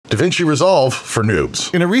DaVinci Resolve for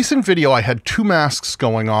noobs. In a recent video, I had two masks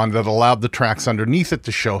going on that allowed the tracks underneath it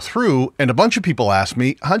to show through, and a bunch of people asked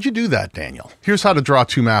me, how'd you do that, Daniel? Here's how to draw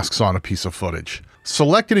two masks on a piece of footage.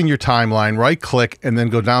 Select it in your timeline, right-click, and then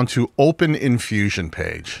go down to Open in Fusion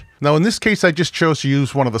page. Now in this case, I just chose to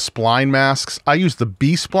use one of the spline masks. I use the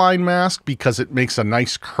B-spline mask because it makes a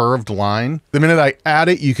nice curved line. The minute I add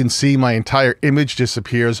it, you can see my entire image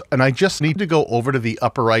disappears, and I just need to go over to the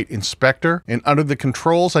upper right inspector, and under the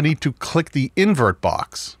controls, I need to click the invert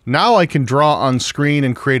box. Now I can draw on screen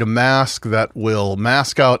and create a mask that will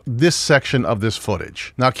mask out this section of this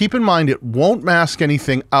footage. Now keep in mind, it won't mask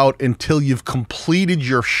anything out until you've completed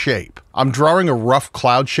your shape. I'm drawing a rough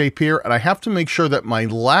cloud shape here, and I have to make sure that my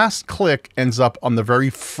last click ends up on the very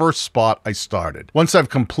first spot I started. Once I've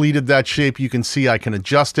completed that shape, you can see I can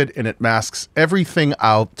adjust it, and it masks everything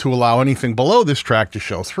out to allow anything below this track to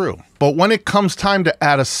show through. But when it comes time to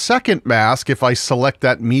add a second mask, if I select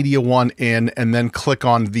that media one in and then click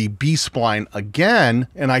on the B-spline again,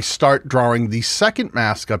 and I start drawing the second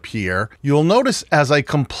mask up here, you'll notice as I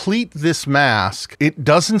complete this mask, it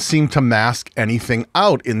doesn't seem to mask anything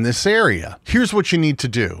out in this area. Here's what you need to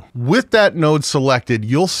do. With that node selected,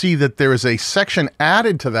 you'll see that there is a section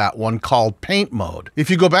added to that one called Paint Mode. If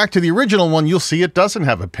you go back to the original one, you'll see it doesn't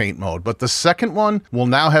have a Paint Mode, but the second one will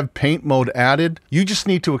now have Paint Mode added. You just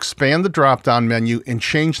need to expand the drop-down menu and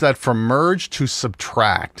change that from merge to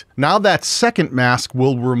subtract. Now that second mask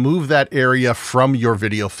will remove that area from your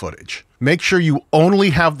video footage. Make sure you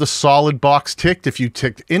only have the solid box ticked. If you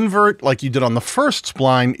ticked invert like you did on the first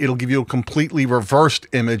spline, it'll give you a completely reversed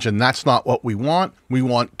image, and that's not what we want. We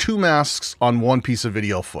want two masks on one piece of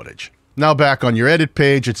video footage. Now back on your edit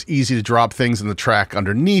page, it's easy to drop things in the track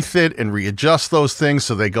underneath it and readjust those things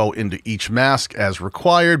so they go into each mask as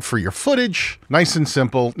required for your footage. Nice and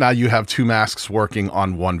simple. Now you have two masks working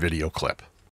on one video clip.